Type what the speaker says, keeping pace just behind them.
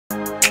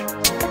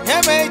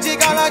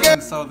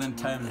Southern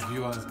Times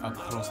viewers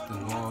across the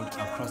world,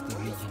 across the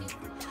region.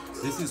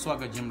 This is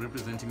Swagger Jim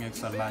representing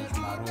Xtra Large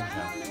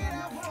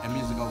Maroja, a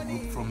musical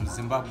group from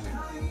Zimbabwe.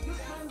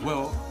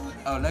 Well,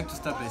 I would like to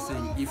start by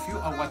saying if you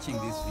are watching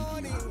this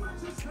video,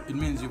 it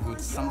means you've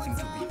got something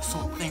to be so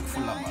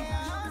thankful about.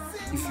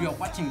 If you are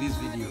watching this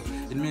video,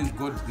 it means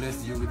God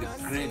blessed you with the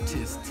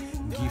greatest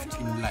gift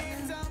in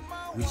life,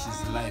 which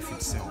is life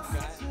itself.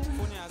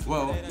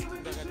 Well,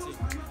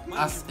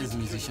 us as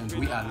musicians,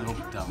 we are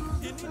locked down,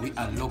 we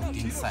are locked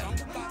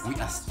inside, we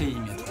are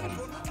staying at home.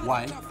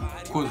 Why?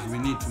 Because we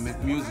need to make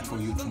music for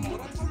you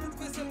tomorrow.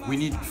 We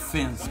need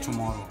fans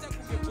tomorrow.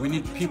 We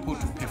need people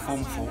to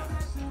perform for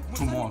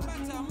tomorrow.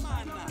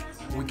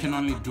 We can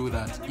only do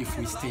that if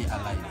we stay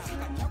alive.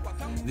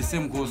 The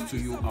same goes to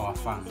you, our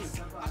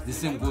fans. The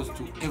same goes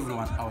to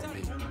everyone out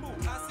there.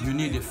 You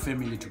need a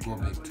family to go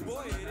back to.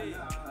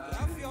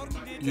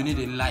 You need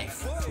a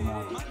life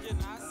tomorrow.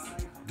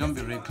 Don't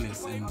be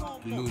reckless and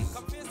lose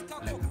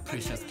like the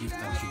precious gift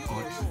that you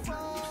got.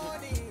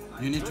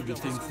 You need to be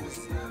thankful.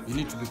 You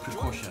need to be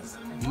precautious.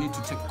 You need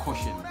to take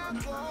caution.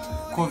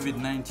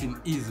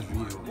 COVID-19 is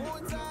real.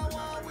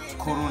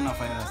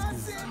 Coronavirus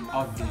is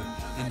out there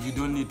and you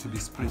don't need to be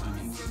spreading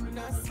it.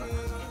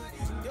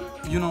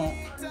 You know,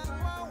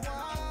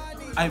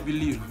 I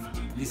believe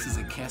this is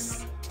a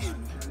curse,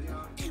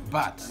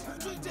 but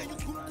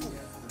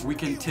we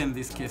can turn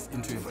this curse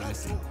into a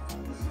blessing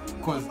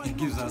because it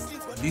gives us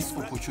this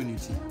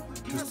opportunity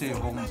to stay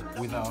home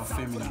with our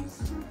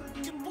families.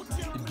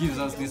 It gives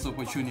us this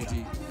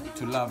opportunity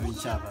to love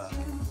each other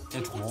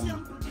at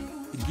home.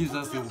 It gives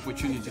us the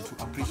opportunity to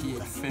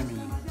appreciate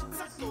family.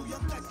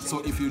 So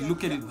if you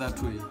look at it that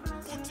way,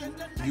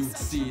 you would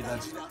see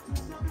that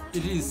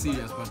it is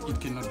serious, but it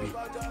cannot be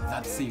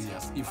that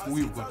serious if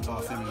we've got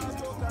our families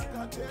at home.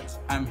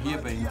 I'm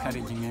hereby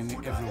encouraging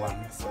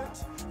everyone,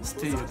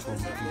 stay at home,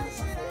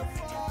 please.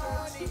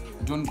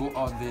 Don't go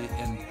out there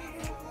and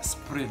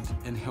spread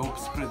and help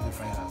spread the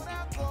virus.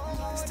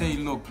 Stay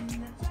locked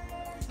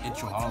at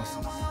your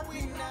houses,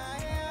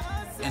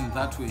 and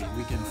that way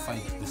we can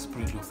fight the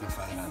spread of the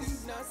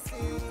virus.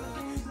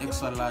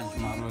 Xtra Large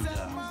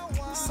Maroja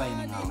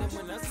signing out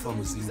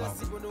from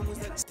Zimbabwe.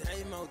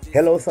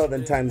 Hello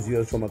Southern Times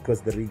viewers from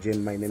across the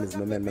region. My name is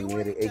Nomen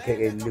Mangwere,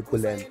 aka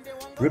Likulen,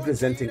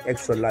 representing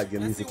Xtra Large, a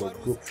musical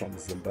group from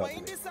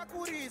Zimbabwe.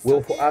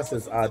 Well, for us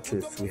as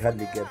artists, we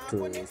hardly get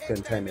to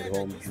spend time at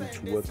home due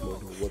to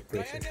workload or work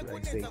pressure, should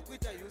I say.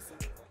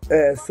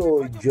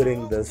 So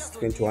during this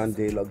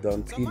 21-day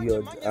lockdown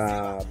period,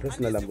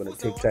 personally I'm going to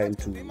take time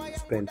to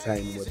spend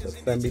time with the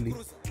family,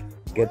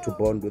 get to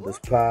bond with the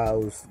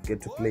spouse,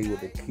 get to play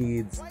with the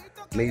kids,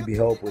 maybe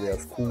help with their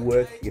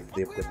schoolwork if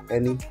they've got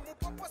any.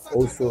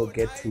 Also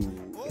get to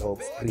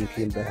help spring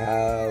clean the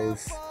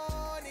house,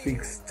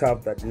 fix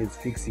stuff that needs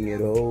fixing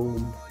at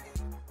home,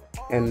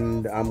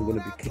 and I'm going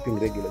to be keeping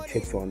regular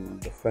checks on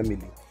the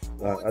family,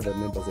 other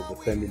members of the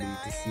family,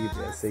 to see if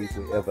they're safe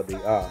wherever they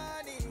are.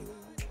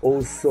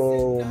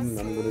 Also, I'm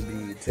going to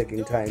be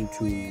taking time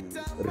to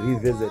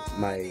revisit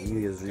my New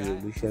Year's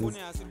resolutions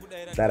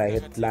that I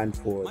had planned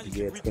for the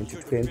year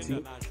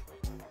 2020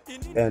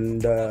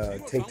 and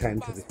take time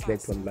to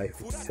reflect on life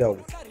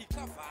itself.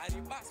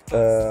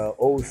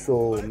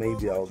 Also,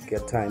 maybe I'll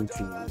get time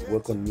to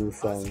work on new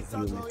songs,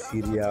 new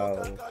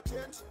material,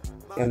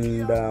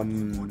 and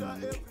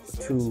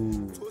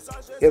to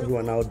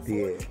everyone out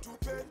there,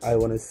 I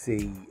want to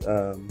say,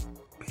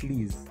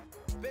 please,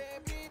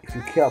 if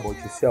you care about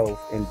yourself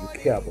and you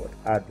care about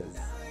others,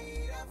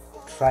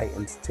 try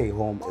and stay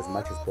home as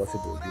much as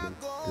possible during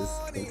this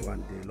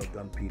 21-day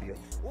lockdown period,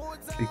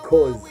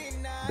 because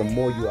the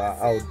more you are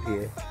out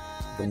there,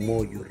 the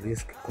more you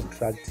risk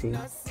contracting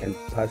and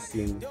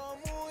passing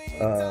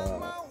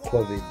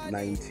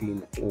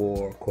COVID-19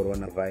 or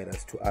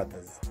coronavirus to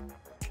others.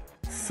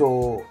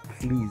 So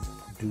please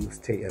do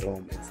stay at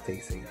home and stay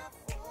safe.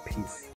 Peace.